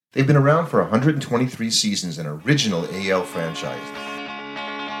They've been around for 123 seasons, an original AL franchise.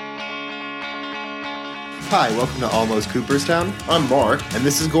 Hi, welcome to Almost Cooperstown. I'm Mark, and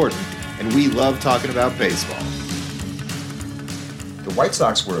this is Gordon, and we love talking about baseball. The White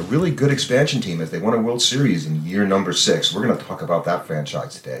Sox were a really good expansion team as they won a World Series in year number 6. We're going to talk about that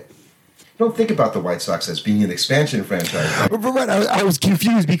franchise today. You don't think about the White Sox as being an expansion franchise. Right, I was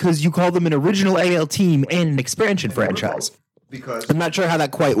confused because you call them an original AL team and an expansion franchise. Because I'm not sure how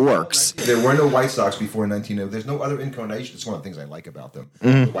that quite works. There were no White Sox before 1900. There's no other incarnation. It's one of the things I like about them.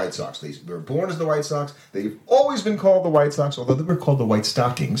 The White Sox. They were born as the White Sox. They've always been called the White Sox, although they were called the White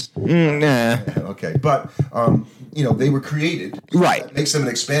Stockings. Nah. Okay, but they were created. Right. That makes them an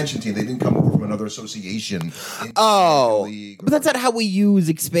expansion team. They didn't come over from another association. But that's not how we use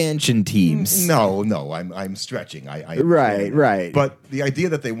expansion teams. No, I'm stretching. Right. But the idea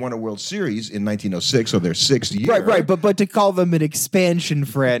that they won a World Series in 1906, or their 6th year. Right. But to call them an expansion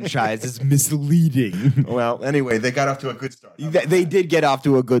franchise is misleading. Well, anyway, they got off to a good start. They did get off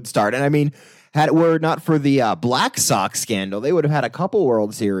to a good start, and I mean, had it were not for the Black Sox scandal, they would have had a couple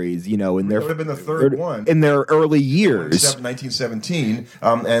World Series, in their would have been the third one in their early years. 1917,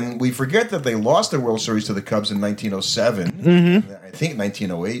 and we forget that they lost the World Series to the Cubs in 1907. I think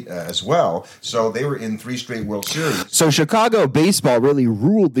 1908 as well. So they were in 3 straight World Series. So Chicago baseball really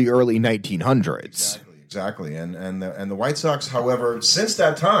ruled the early 1900s. Exactly, and the White Sox, however, since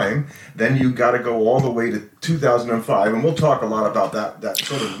that time, then you got to go all the way to 2005, and we'll talk a lot about that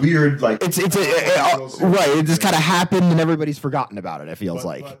sort of weird, like right. It just kind of happened, and everybody's forgotten about it. It feels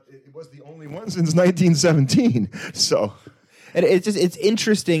like but it was the only one since 1917. So, and it's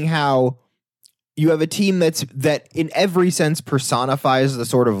interesting how you have a team that in every sense personifies the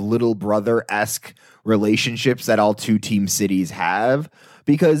sort of little brother-esque relationships that all two-team cities have,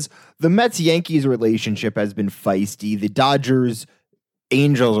 because the Mets-Yankees relationship has been feisty. The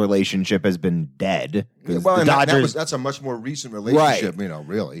Dodgers-Angels relationship has been dead. Well, that's a much more recent relationship, right.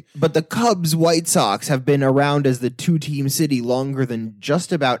 Really. But the Cubs-White Sox have been around as the two-team city longer than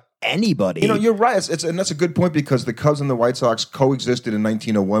just about anybody. You're right. And that's a good point, because the Cubs and the White Sox coexisted in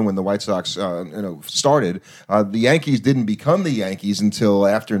 1901 when the White Sox started. The Yankees didn't become the Yankees until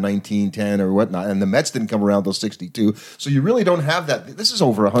after 1910 or whatnot, and the Mets didn't come around until 62. So you really don't have that. This is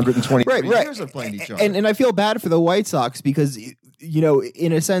over 120 years of playing each other. And I feel bad for the White Sox because,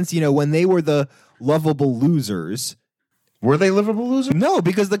 in a sense, when they were the lovable losers. Were they livable losers? No,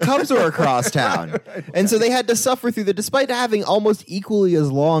 because the Cubs were across town. And so they had to suffer through despite having almost equally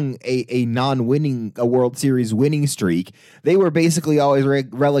as long a World Series winning streak, they were basically always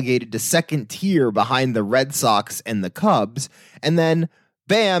relegated to second tier behind the Red Sox and the Cubs. And then,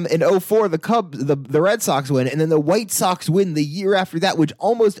 bam, in 2004, the Red Sox win, and then the White Sox win the year after that, which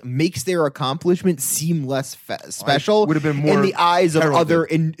almost makes their accomplishment seem less special. Would have been more in the eyes of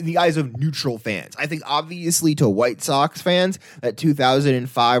heralded. in the eyes of neutral fans. I think obviously to White Sox fans, that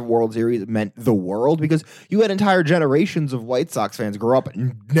 2005 World Series meant the world, because you had entire generations of White Sox fans grow up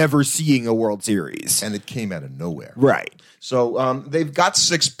never seeing a World Series, and it came out of nowhere. Right. So they've got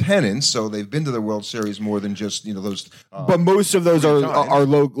 6 pennants, so they've been to the World Series more than just those. But most of those are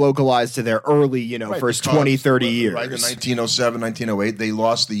localized to their early, first 20, 30 years. Right, in 1907, 1908, they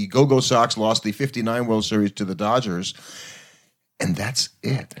lost the Go-Go Sox, lost the 59 World Series to the Dodgers. And that's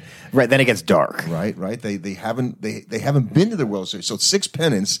it. Right, then it gets dark. Right. They haven't been to the World Series. So 6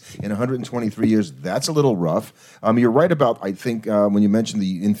 pennants in 123 years. That's a little rough. You're right about, I think, when you mentioned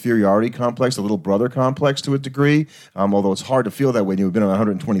the inferiority complex, the little brother complex to a degree. Although it's hard to feel that way when you've been on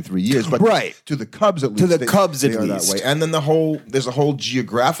 123 years. But right. To the Cubs at least. To the Cubs at least. That way. And then there's a whole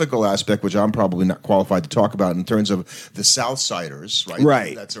geographical aspect, which I'm probably not qualified to talk about, in terms of the South Siders, right?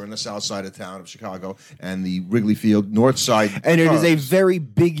 Right. That are in the south side of town of Chicago, and the Wrigley Field north side. And it is a very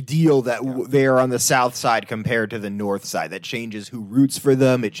big deal that they are on the south side compared to the north side. That changes who roots for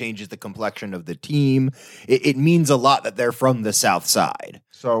them. It changes the complexion of the team. It means a lot that they're from the south side.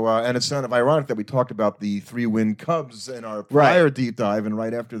 So, and it's kind of ironic that we talked about the 3-win Cubs in our prior deep dive, and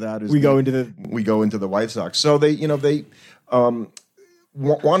right after that is we go into the White Sox. So they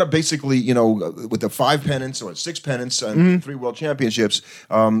want to basically, with the 5 pennants or 6 pennants and 3 world championships,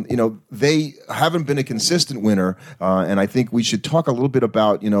 they haven't been a consistent winner. And I think we should talk a little bit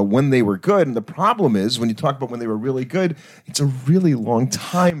about, when they were good. And the problem is, when you talk about when they were really good, it's a really long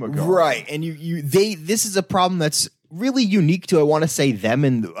time ago. Right. And this is a problem that's really unique to, I want to say, them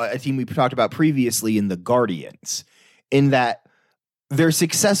and a team we talked about previously in the Guardians, in that their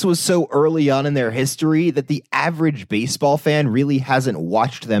success was so early on in their history that the average baseball fan really hasn't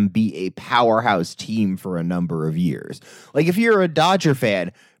watched them be a powerhouse team for a number of years. Like, if you're a Dodger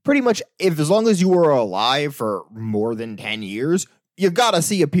fan, pretty much, as long as you were alive for more than 10 years, you got to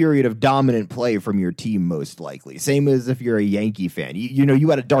see a period of dominant play from your team, most likely. Same as if you're a Yankee fan. You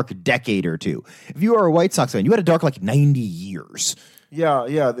had a dark decade or two. If you are a White Sox fan, you had a dark 90 years.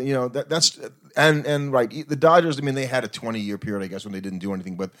 Yeah. That's and right. The Dodgers, I mean, they had a 20-year period, I guess, when they didn't do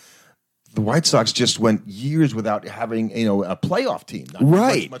anything, but the White Sox just went years without having a playoff team,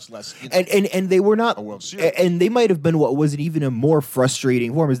 much less, and they were not a World Series. And they might have been what was it even a more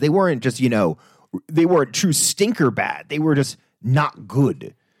frustrating form is they weren't just they weren't true stinker bad. They were just not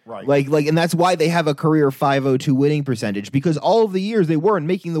good. Right. And that's why they have a career .502 winning percentage, because all of the years they weren't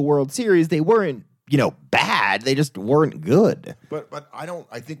making the World Series, they weren't, bad. They just weren't good. But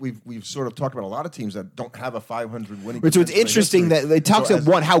I think we've sort of talked about a lot of teams that don't have a 500 winning. So it's interesting that they talk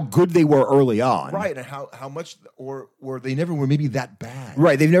about how good they were early on. Right, and how much or they never were maybe that bad.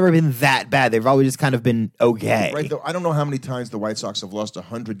 Right, they've never been that bad. They've always just kind of been okay. Right, though I don't know how many times the White Sox have lost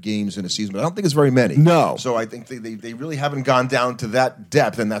 100 games in a season, but I don't think it's very many. No. So I think they really haven't gone down to that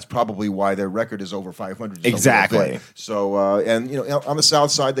depth, and that's probably why their record is over 500. Exactly. So on the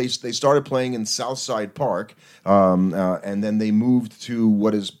South Side, they started playing in Southside Park, and then they moved to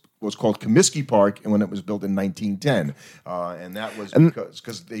what's called Comiskey Park, and when it was built in 1910, and that was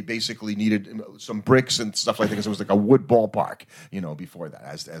because they basically needed some bricks and stuff like that, because it was like a wood ballpark, before that,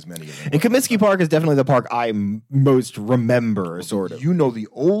 as many of them. And Comiskey Park is definitely the park I most remember, sort of. The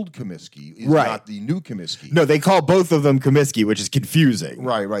old Comiskey is not the new Comiskey. No, they call both of them Comiskey, which is confusing.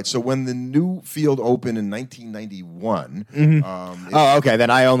 Right. So when the new field opened in 1991, okay, then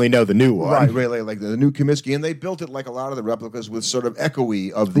I only know the new one. Right, like the new Comiskey, and they built it like a lot of the replicas with sort of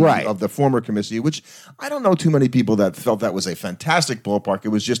echoey of the former Comiskey, which I don't know too many people that felt that was a fantastic ballpark. It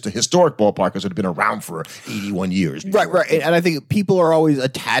was just a historic ballpark because it had been around for 81 years. Before. Right. And I think people are always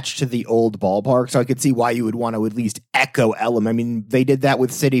attached to the old ballpark, so I could see why you would want to at least echo elements. I mean, they did that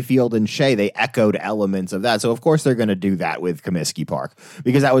with Citi Field and Shea. They echoed elements of that. So, of course, they're going to do that with Comiskey Park,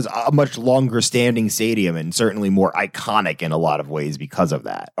 because that was a much longer standing stadium and certainly more iconic in a lot of ways because of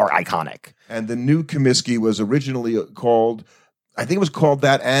that, or iconic. And the new Comiskey was originally called, I think it was called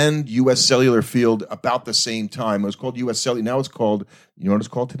that, and U.S. Cellular Field about the same time. It was called U.S. Cellular. Now it's called, you know what it's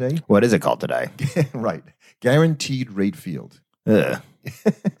called today? What is it called today? Right. Guaranteed Rate Field. Ugh.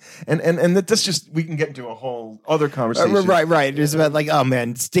 and that's just, we can get into a whole other conversation. Right. It's about oh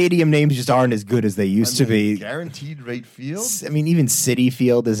man, stadium names just aren't as good as they used to be. Guaranteed Rate Field? I mean, even Citi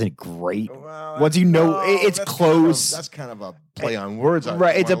Field isn't great. Well, Once it's close. That's kind of a play on words.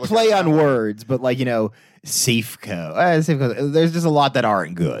 Right, it's a play on words, but Safeco. Safeco. There's just a lot that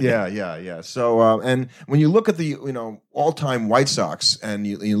aren't good. Yeah. So, and when you look at the all-time White Sox, and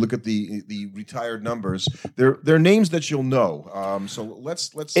you look at the retired numbers, they're names that you'll know. So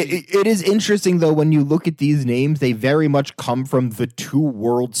let's see. It is interesting though when you look at these names, they very much come from the two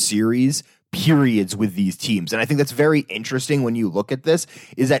World Series periods with these teams, and I think that's very interesting when you look at this.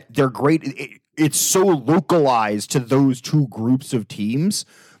 Is that they're great. It's so localized to those two groups of teams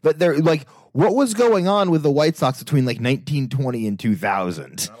that they're what was going on with the White Sox between 1920 and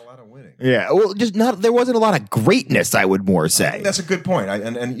 2000? Not a lot of winning. Yeah, well, there wasn't a lot of greatness, I would more say. I think that's a good point.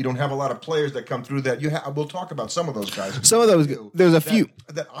 And you don't have a lot of players that come through that. We'll talk about some of those guys. Some of those, there's a few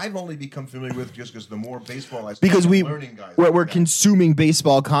that I've only become familiar with just because the more baseball I because I'm learning guys. We're consuming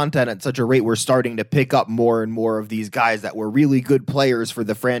baseball content at such a rate, we're starting to pick up more and more of these guys that were really good players for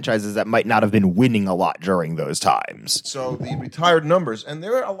the franchises that might not have been winning a lot during those times. So the retired numbers, and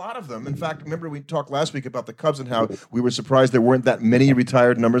there are a lot of them. In fact, remember we talked last week about the Cubs and how we were surprised there weren't that many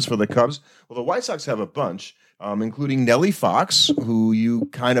retired numbers for the Cubs. Well, the White Sox have a bunch, including Nellie Fox, who you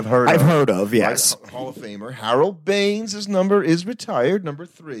kind of heard of. I've heard of, yes. Right? Hall of Famer. Harold Baines, his number is retired, number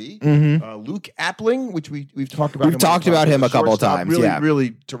 3. Luke Appling, which we've talked about. We've talked about him a couple of times,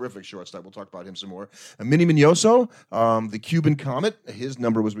 Really terrific shortstop. We'll talk about him some more. Minnie Minoso, the Cuban Comet, his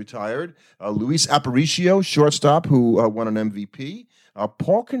number was retired. Luis Aparicio, shortstop, who won an MVP.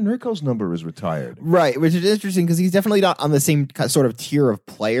 Paul Konerko's number is retired. Right, which is interesting because he's definitely not on the same sort of tier of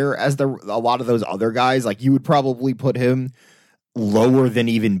player as a lot of those other guys. You would probably put him lower than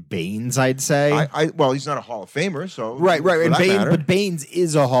even Baines, I'd say. Well, he's not a Hall of Famer, so right. And Baines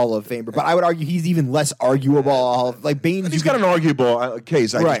is a Hall of Famer, but I would argue he's even less arguable. Baines, he's got an arguable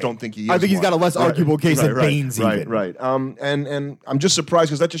case. I just don't think he is. I think he's got a less arguable case than Baines. Right. And I'm just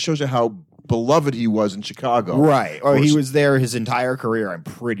surprised because that just shows you how beloved he was in Chicago. Right. Or he was there his entire career, I'm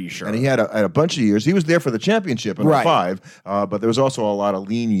pretty sure. And he had a bunch of years. He was there for the championship in 05, but there was also a lot of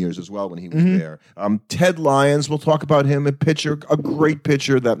lean years as well when he was there. Ted Lyons, we'll talk about him, a great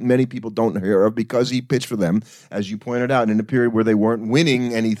pitcher that many people don't hear of because he pitched for them, as you pointed out, in a period where they weren't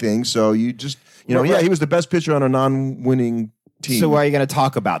winning anything. So you just, he was the best pitcher on a non-winning team. So why are you going to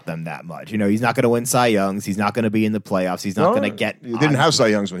talk about them that much? You know, he's not going to win Cy Youngs. He's not going to be in the playoffs. He's not going to get. He didn't have Cy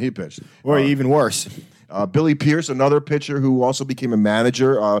Youngs when he pitched. Or even worse. Billy Pierce, another pitcher who also became a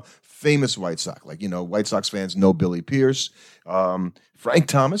manager, famous White Sox. Like, White Sox fans know Billy Pierce. Frank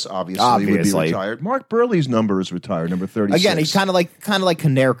Thomas, obviously, would be retired. Mark Burley's number is retired, number 36. Again, he's kind of like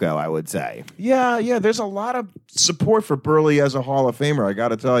Konerko, I would say. Yeah. There's a lot of support for Burley as a Hall of Famer. I got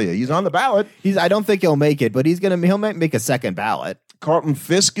to tell you, he's on the ballot. I don't think he'll make it, but he'll make a second ballot. Carlton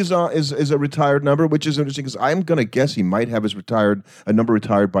Fisk is a retired number, which is interesting because I'm going to guess he might have a number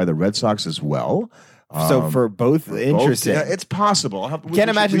retired by the Red Sox as well. So for both, interesting. Yeah, it's possible. Can't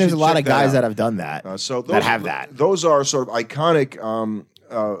imagine there's a lot of guys that have done that. That have that. Those are sort of iconic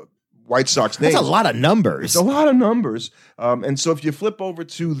White Sox names. That's a lot of numbers. It's a lot of numbers. And so if you flip over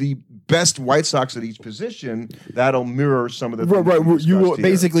to the best White Sox at each position, that'll mirror some of the things we discussed here.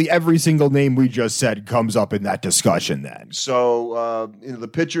 Basically every single name we just said comes up in that discussion then. So the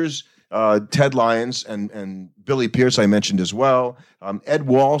pitchers, Ted Lyons and Billy Pierce I mentioned as well. Ed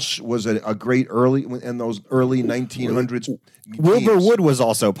Walsh was a great in those early 1900s. Wilbur Wood was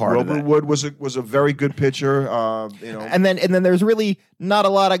also part of it. Wilbur Wood was a very good pitcher. And then there's really not a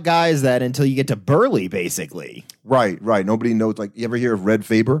lot of guys that until you get to Burley, basically. Right. Nobody knows. Like, you ever hear of Red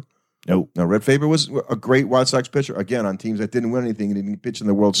Faber? Nope. No, Red Faber was a great White Sox pitcher. Again, on teams that didn't win anything and didn't pitch in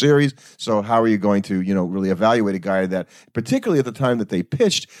the World Series. So how are you going to, really evaluate a guy that, particularly at the time that they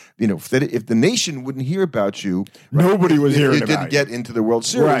pitched, if the nation wouldn't hear about you, nobody was hearing about you. You didn't get into the World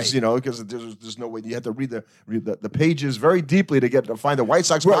Series, because there's no way. You had to read the pages very deeply to find the White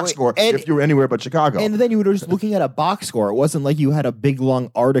Sox box score if you were anywhere but Chicago. And then you were just looking at a box score. It wasn't like you had a big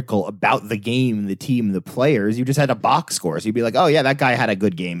long article about the game, the team, the players. You just had a box score. So you'd be like, oh yeah, that guy had a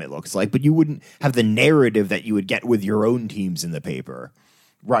good game, it looks like, but you wouldn't have the narrative that you would get with your own teams in the paper.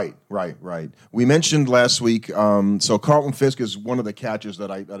 Right. We mentioned last week. So Carlton Fisk is one of the catchers that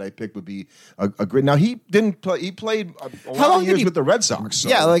I picked would be a great. Now he didn't play. He played a lot of years with the Red Sox. So.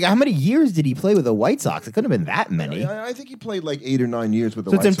 Yeah, like how many years did he play with the White Sox? It couldn't have been that many. I think he played like 8 or 9 years with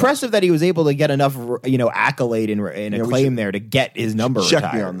the White Sox. So it's impressive that he was able to get enough, accolade and acclaim there to get his number check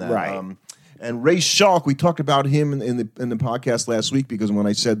retired. Me on that. Right. And Ray Schalk, we talked about him in the podcast last week because when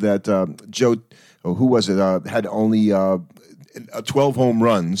I said that Joe, who was it, had only 12 home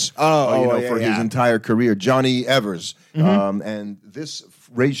runs for his entire career, Johnny Evers. And this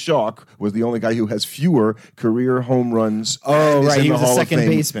Ray Schalk was the only guy who has fewer career home runs. Oh, right. He was a second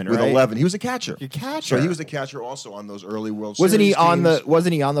baseman, with right? 11. He was a catcher. Your catcher. So he was the catcher also on those early World Series teams.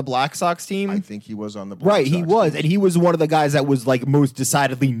 Wasn't he on the Black Sox team? I think he was on the Black Sox he was. team. And he was one of the guys that was like most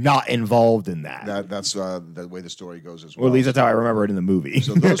decidedly not involved in that. That's the way the story goes as well. Or at least that's how I remember it in the movie.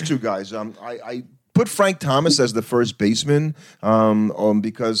 So those two guys, I put Frank Thomas as the first baseman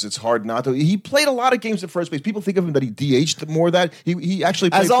because it's hard not to. He played a lot of games at first base. People think of him that he DH'd more. That he actually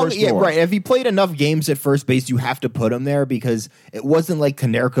played first more. Right. If he played enough games at first base, you have to put him there because it wasn't like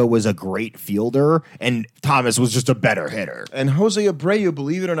Konerko was a great fielder and Thomas was just a better hitter. And Jose Abreu,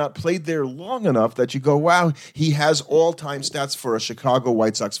 believe it or not, played there long enough that you go, wow, he has all-time stats for a Chicago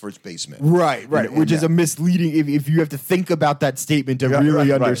White Sox first baseman. Right. Which is a misleading if you have to think about that statement to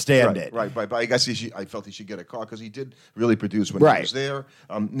really understand it. Right. But I guess I felt he should get a call because he did really produce when he was there.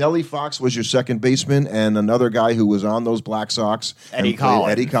 Nellie Fox was your second baseman, and another guy who was on those Black Sox, Eddie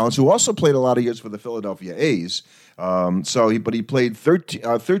Collins, who also played a lot of years for the Philadelphia A's. But he played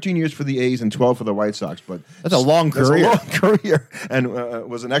 13 years for the A's and 12 for the White Sox. But that's a long career. And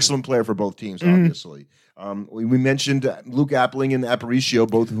was an excellent player for both teams, obviously. We mentioned Luke Appling and Aparicio,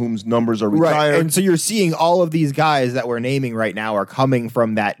 both of whose numbers are retired. Right. And so you're seeing all of these guys that we're naming right now are coming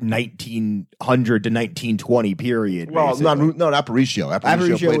from that 1900 to 1920 period. Well, not Aparicio.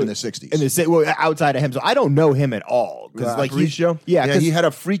 Aparicio played in the 60s. Outside of him. So I don't know him at all. Aparicio? He had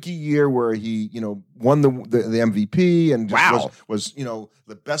a freaky year where he, won the MVP and was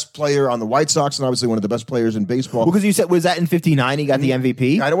the best player on the White Sox and obviously one of the best players in baseball. Because you said, was that in 59 he got the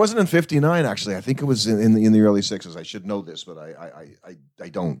MVP? It wasn't in 59, actually. I think it was in the early 60s. I should know this, but I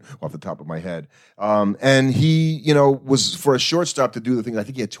don't off the top of my head. And he, was for a shortstop to do the thing. I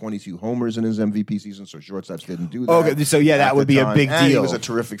think he had 22 homers in his MVP season, so shortstops didn't do that. Okay, so that would be a big deal. And he was a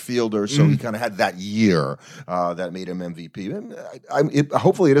terrific fielder, so he kind of had that year that made him MVP.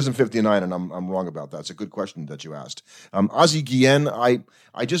 Hopefully it isn't 59, and I'm wrong about that. It's a good question that you asked. Ozzie Guillen,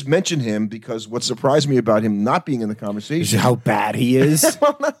 I just mentioned him because what surprised me about him not being in the conversation is how bad he is.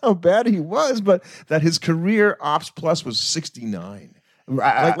 Well, not how bad he was, but that his career ops plus was 69.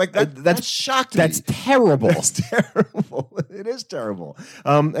 That shocked me. That's terrible. That's terrible. It is terrible.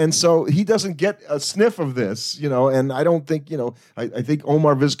 And so he doesn't get a sniff of this, and I don't think, I think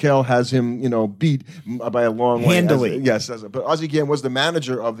Omar Vizquel has him, beat by a long way. Handily. But Ozzie Guillen was the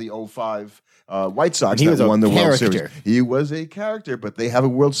manager of the 05 White Sox he that was won the World character. Series. He was a character, but they have a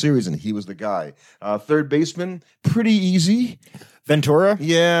World Series, and he was the guy. Third baseman, pretty easy. Ventura?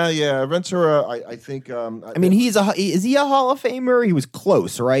 Yeah. Ventura, I think. I mean, is he a Hall of Famer? He was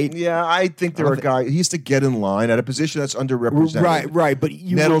close, right? Yeah, I think there are guys. He used to get in line at a position that's underrepresented. Right. But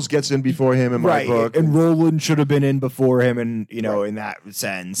Nettles gets in before him in my book, and Roland should have been in before him, and in that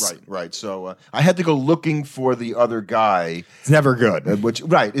sense, right. So I had to go looking for the other guy. It's never good. Which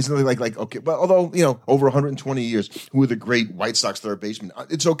isn't it like okay? But although over 120 years, who are the great White Sox third baseman?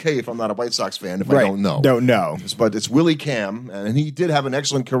 It's okay if I'm not a White Sox fan if I don't know. Don't know. But it's Willie Cam, and he did have an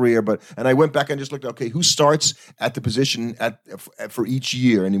excellent career. And I went back and just looked. Okay, who starts at the position for each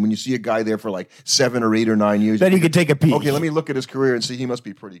year? And when you see a guy there for like 7 or 8 or 9 years, then you could take a peek. Okay, let me look at his career and see. He must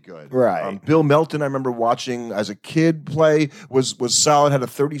be pretty good. Right. Bill Melton, I remember watching as a kid play, was solid. Had a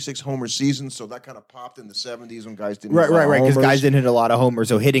 36 homer season, so that kind of popped in the 70s when guys didn't. Right. Because guys didn't hit a lot of homers,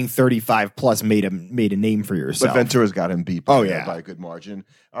 so hitting 35 plus made a name for yourself. But Ventura's got him beat. by a good margin.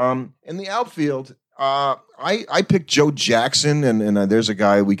 In the outfield. I picked Joe Jackson, and there's a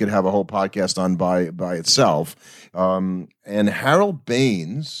guy we could have a whole podcast on by itself. And Harold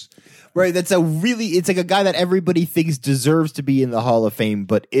Baines. Right, it's like a guy that everybody thinks deserves to be in the Hall of Fame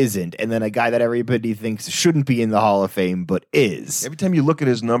but isn't, and then a guy that everybody thinks shouldn't be in the Hall of Fame but is. Every time you look at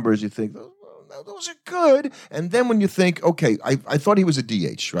his numbers, you think, those are good. And then when you think, okay, I thought he was a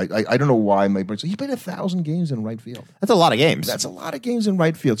DH, right? I don't know why my brain. So he played 1,000 games in right field. That's a lot of games. That's a lot of games in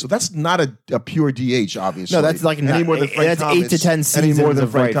right field. So that's not a pure DH, obviously. No, that's like any more than Frank that's Thomas, 8 to 10 seasons any more than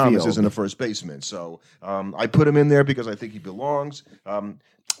of Frank right Thomas field. isn't a first baseman. So I put him in there because I think he belongs.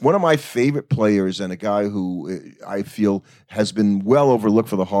 One of my favorite players and a guy who I feel has been well overlooked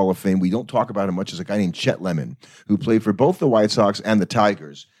for the Hall of Fame, we don't talk about him much, is a guy named Chet Lemon, who played for both the White Sox and the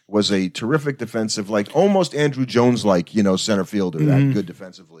Tigers. Was a terrific defensive, like almost Andrew Jones-like, center fielder, that good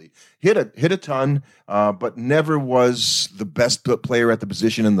defensively. Hit a ton, but never was the best player at the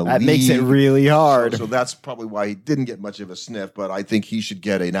position in the league. That makes it really hard. So that's probably why he didn't get much of a sniff. But I think he should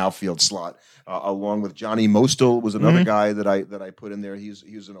get an outfield slot, along with Johnny Mostel was another guy that I put in there.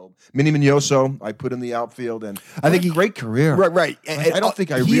 He's an old Minnie Mignoso. I put in the outfield, and I think great career. Right. I don't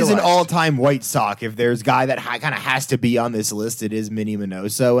think he's realized. An all-time White Sox. If there's a guy that kind of has to be on this list, it is Minnie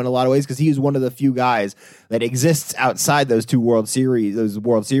Mignoso in a lot of ways, because he was one of the few guys that exists outside those World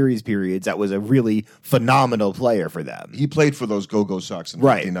Series periods that was a really phenomenal player for them. He played for those Go-Go Sox in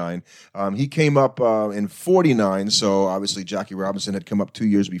 59. He came up in 49, so obviously Jackie Robinson had come up 2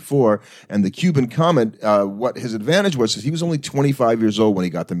 years before. And the Cuban Comet, what his advantage was is he was only 25 years old when he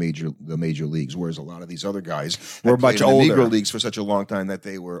got the major leagues, whereas a lot of these other guys were much older. In the Negro leagues for such a long time that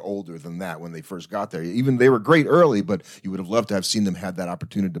they were older than that when they first got there. Even they were great early, but you would have loved to have seen them have that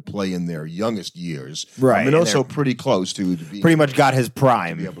opportunity to play in their youngest years. Right. And also pretty close to be pretty much got his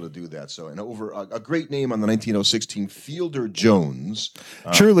prime. To be able to do that. So, and over a great name on the 1906 team, Fielder Jones.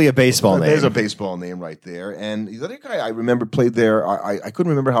 Truly a baseball name. There's a baseball name right there. And the other guy I remember played there, I couldn't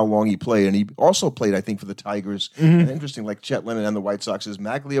remember how long he played, and he also played, I think, for the Tigers. And interesting, like Chet Lemon and the White Sox, is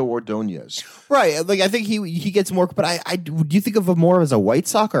Maglio Ordonez. Right. Like I think he gets more, but I do you think of him more as a White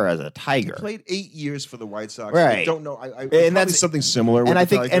Sox or as a Tiger? He played 8 years for the White Sox. Right. I don't know. And that's something similar. And with I the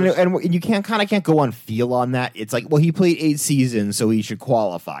think, Tigers. and you can't go on feel on that. It's like, well, he played 8 seasons, so he should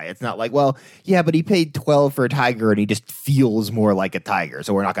qualify. It's not like, well, yeah, but he played 12 for a Tiger, and he just feels more like a Tiger,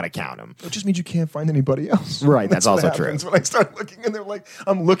 so we're not going to count him. It just means you can't find anybody else. Right, that's also what happens true. When I start looking, and they're like,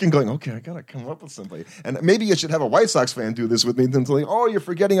 I'm looking, going, okay, I got to come up with somebody. And maybe I should have a White Sox fan do this with me. Then like, oh, you're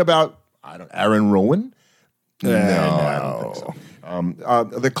forgetting about, Aaron Rowan? No, I don't think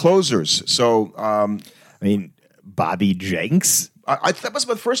so. The closers. So, Bobby Jenks. That was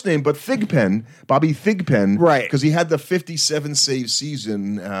my first name, but Thigpen, Bobby Thigpen, right? Because he had the 57 save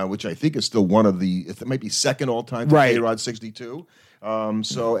season, which I think is still one of the. It might be second all time to A-Rod 62.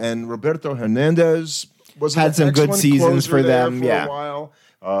 And Roberto Hernandez had some good seasons for them, a while.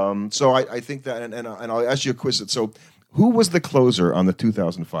 So I think that, and I'll ask you a question. So, who was the closer on the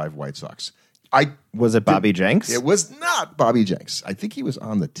 2005 White Sox? I Was it Bobby Jenks? It was not Bobby Jenks. I think he was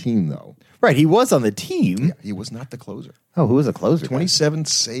on the team, though. Right, he was on the team. Yeah, he was not the closer. Oh, who was the closer? 27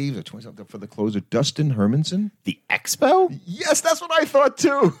 saves or 27 for the closer. Dustin Hermanson. The Expo? Yes, that's what I thought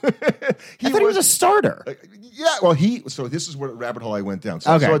too. I thought he was a starter. Yeah, well, so this is where the rabbit hole I went down.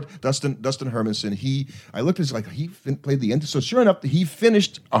 So Okay. I saw Dustin Hermanson. I looked at his played the end. So sure enough, he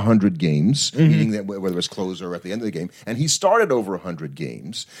finished 100 games, meaning that whether it was closer or at the end of the game, and he started over 100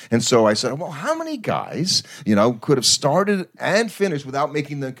 games. And so I said, well, how many guys could have started and finished without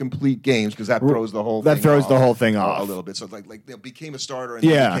making them complete games? Because that throws the whole thing off a little bit. So like they became a starter and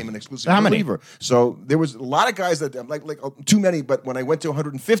then became an exclusive reliever. So there was a lot of guys that like too many. But when I went to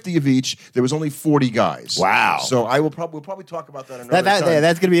 150 of each, there was only 40 guys. Wow. So we'll probably talk about that another time.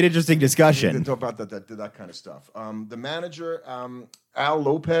 That's going to be an interesting discussion. Talk about that kind of stuff. The manager, Al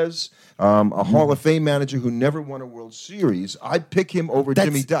Lopez, a Hall of Fame manager who never won a World Series. I'd pick him over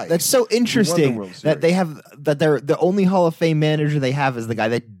Jimmy Dike. That's so interesting that they're the only Hall of Fame manager they have is the guy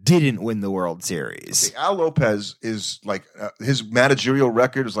that didn't win the World Series. Okay, Al Lopez is like his managerial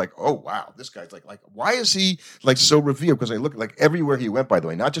record is like, oh wow, this guy's like why is he like so revered? Because I look like everywhere he went, by the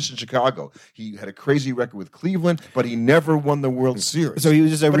way, not just in Chicago. He had a crazy record with Cleveland, but he never won the World Series. So he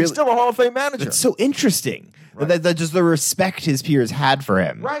was just he's still a Hall of Fame manager. It's so interesting. Right. That just the respect his peers had for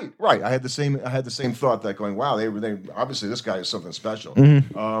him. Right. I had the same thought that going, wow, they obviously this guy is something special.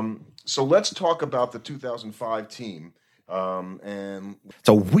 So let's talk about the 2005 team. And it's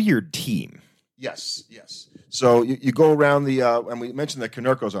a weird team. Yes. So you go around and we mentioned that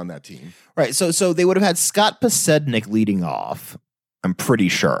Konerko's on that team. Right. So they would have had Scott Pasednik leading off, I'm pretty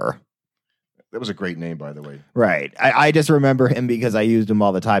sure. That was a great name, by the way. Right. I just remember him because I used him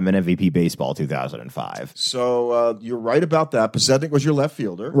all the time in MVP Baseball 2005. So you're right about that. Pasednik was your left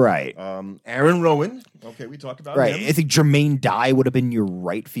fielder. Right. Aaron Rowan. Okay, we talked about him. I think Jermaine Dye would have been your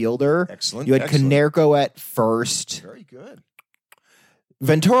right fielder. Excellent. You had Konerko at first. Very good.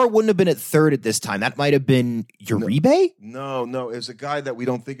 Ventura wouldn't have been at third at this time. That might have been Uribe? No. It was a guy that we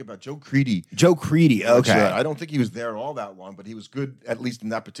don't think about. Joe Creedy. Okay. I don't think he was there all that long, but he was good, at least in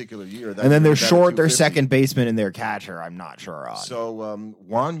that particular year. And then they're short their second baseman and their catcher. I'm not sure on. So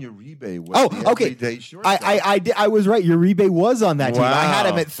Juan Uribe was the everyday shortstop. I was right. Uribe was on that team. I had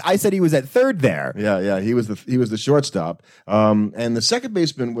him I said he was at third there. Yeah. He was the shortstop. And the second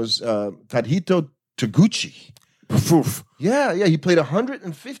baseman was Tadhito Taguchi. Poof. Yeah. He played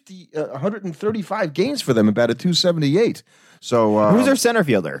 135 games for them, about a 278. So who's their center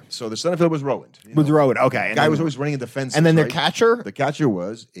fielder? So the center fielder was Rowand. Rowand, okay. The guy was always running in defense. And then their catcher? The catcher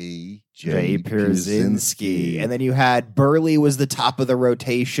was A.J. Pierzynski. And then you had Burley was the top of the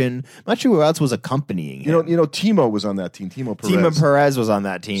rotation. I'm not sure who else was accompanying him. Timo was on that team. Timo Perez was on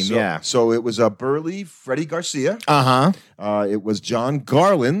that team, yeah. So it was Burley, Freddie Garcia. Uh-huh. It was John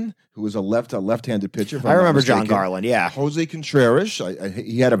Garland, who was a left-handed pitcher. I remember John Garland, yeah. Jose Contreras.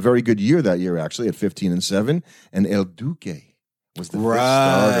 He had a very good year that year, actually, at 15-7. And El Duque was the fifth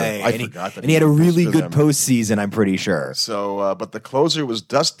starter. I forgot that. And he had a really good postseason, I'm pretty sure. So, but the closer was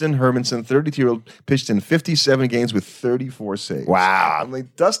Dustin Hermanson, 32-year-old, pitched in 57 games with 34 saves. Wow. I'm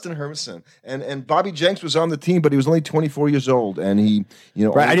like, Dustin Hermanson. And Bobby Jenks was on the team, but he was only 24 years old. And he,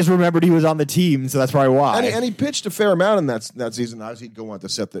 Right, I just remembered he was on the team, so that's probably why. And he pitched a fair amount in that season. As he'd go on to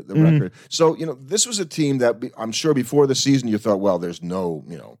set the record. So, this was a team that I'm sure before the season you thought, well, there's no,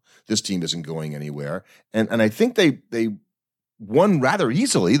 this team isn't going anywhere. And I think they won rather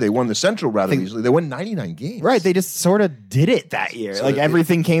easily. They won the Central rather easily. They won 99 games. Right. They just sort of did it that year. So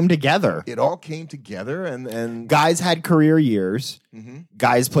everything came together. It all came together, and guys had career years. Mm-hmm.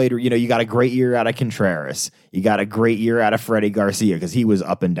 Guys played. You got a great year out of Contreras. You got a great year out of Freddie Garcia because he was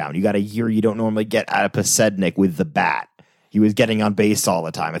up and down. You got a year you don't normally get out of Pasednik with the bat. He was getting on base all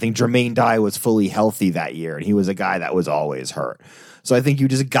the time. I think Jermaine Dye was fully healthy that year, and he was a guy that was always hurt. So I think you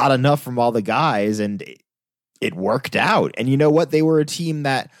just got enough from all the guys, and it worked out. And you know what? They were a team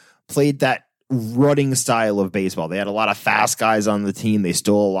that played that running style of baseball. They had a lot of fast guys on the team. They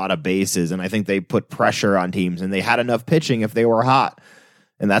stole a lot of bases, and I think they put pressure on teams, and they had enough pitching if they were hot.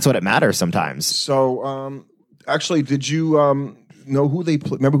 And that's what it matters sometimes. So, actually, did you know who they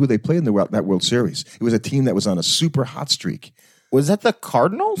remember who they played in that World Series? It was a team that was on a super hot streak. Was that the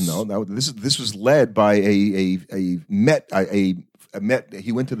Cardinals? No, this was led by a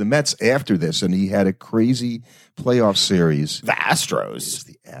he went to the Mets after this, and he had a crazy playoff series. The Astros. It's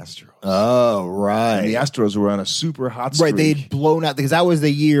the Astros. Oh, right. And the Astros were on a super hot streak. Right, they'd blown out because that was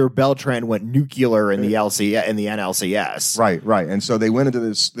the year Beltran went nuclear in the NLCS. Right. And so they went into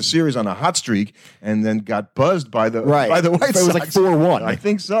the series on a hot streak, and then got buzzed by the White Sox. It was like 4-1. I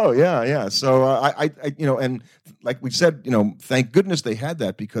think so. Yeah. So I and like we said, thank goodness they had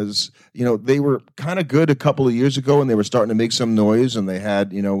that, because they were kind of good a couple of years ago, and they were starting to make some noise, and they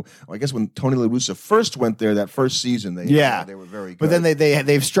had I guess when Tony La Russa first went there that first season, they were very good. But then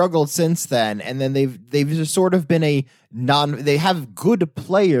they've struggled since then, and then they've just sort of been they have good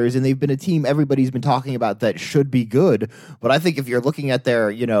players, and they've been a team everybody's been talking about that should be good. But I think if you're looking at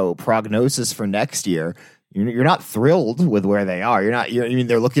their prognosis for next year, you're not thrilled with where they are.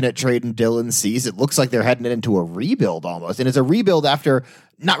 They're looking at trading Dylan Cease. It looks like they're heading into a rebuild almost, and it's a rebuild after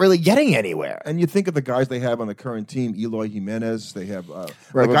not really getting anywhere. And you think of the guys they have on the current team: Eloy Jimenez. They have the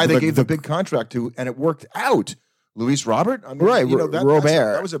guy they gave the big contract to, and it worked out. Luis Robert, Robert.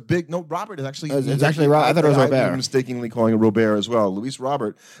 That was a big. No, Robert is actually. It's actually Robert. I thought it was Robert. I'm mistakenly calling it Robert as well. Luis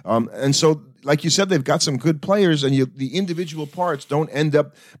Robert, and so, like you said, they've got some good players, and the individual parts don't end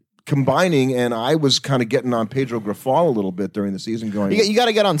up combining. And I was kind of getting on Pedro Grifol a little bit during the season, going, you got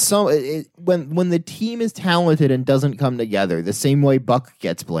to get on some. When the team is talented and doesn't come together, the same way Buck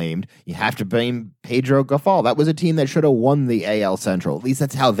gets blamed, you have to blame Pedro Grifol. That was a team that should have won the AL Central. At least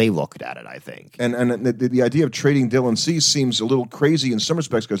that's how they looked at it, I think. And the idea of trading Dylan Cease seems a little crazy in some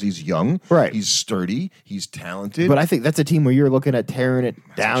respects, because he's young, right? He's sturdy, he's talented. But I think that's a team where you're looking at tearing it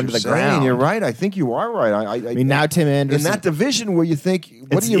down to the ground. You're right. I think you are right. I mean, now Tim Anderson in that division where you think,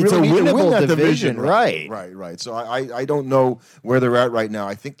 what do you really need to win that division? Right. So I don't know where they're at right now.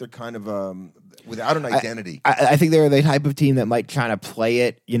 I think they're kind of without an identity. I think they're the type of team that might kind of play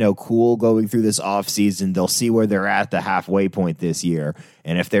it, cool going through this offseason. They'll see where they're at the halfway point this year.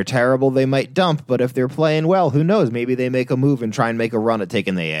 And if they're terrible, they might dump. But if they're playing well, who knows? Maybe they make a move and try and make a run at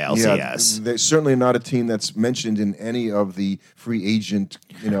taking the ALCS. Yeah, they're certainly not a team that's mentioned in any of the free agent,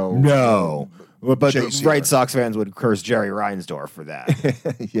 No. But White Sox fans would curse Jerry Reinsdorf for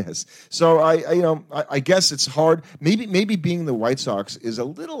that. Yes. So I guess it's hard. Maybe being the White Sox is a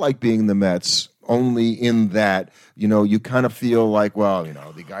little like being the Mets, only in that you kind of feel like, well,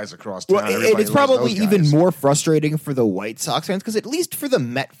 the guys across town. Well, it's probably even more frustrating for the White Sox fans, because at least for the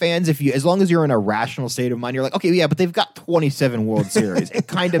Met fans, as long as you're in a rational state of mind, you're like, okay, yeah, but they've got 27 World Series. It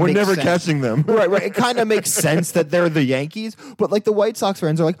kind of we're makes never sense. catching them, right? It kind of makes sense that they're the Yankees, but like the White Sox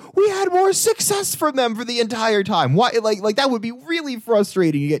fans are like, we had more success from them for the entire time. Why? Like that would be really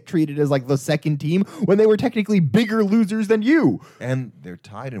frustrating. You get treated as like the second team when they were technically bigger losers than you. And they're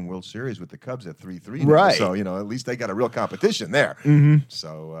tied in World Series with the Cubs at 3-3. Right. So at least they got a real competition there. Mm-hmm.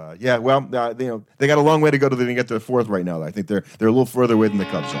 So they got a long way to go to get to the fourth right now. I think they're a little further away than the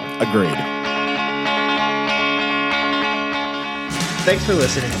Cubs are. Agreed. Thanks for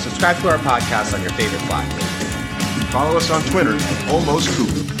listening. Subscribe to our podcast on your favorite platform. Follow us on Twitter at Almost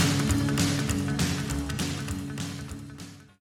Cooper.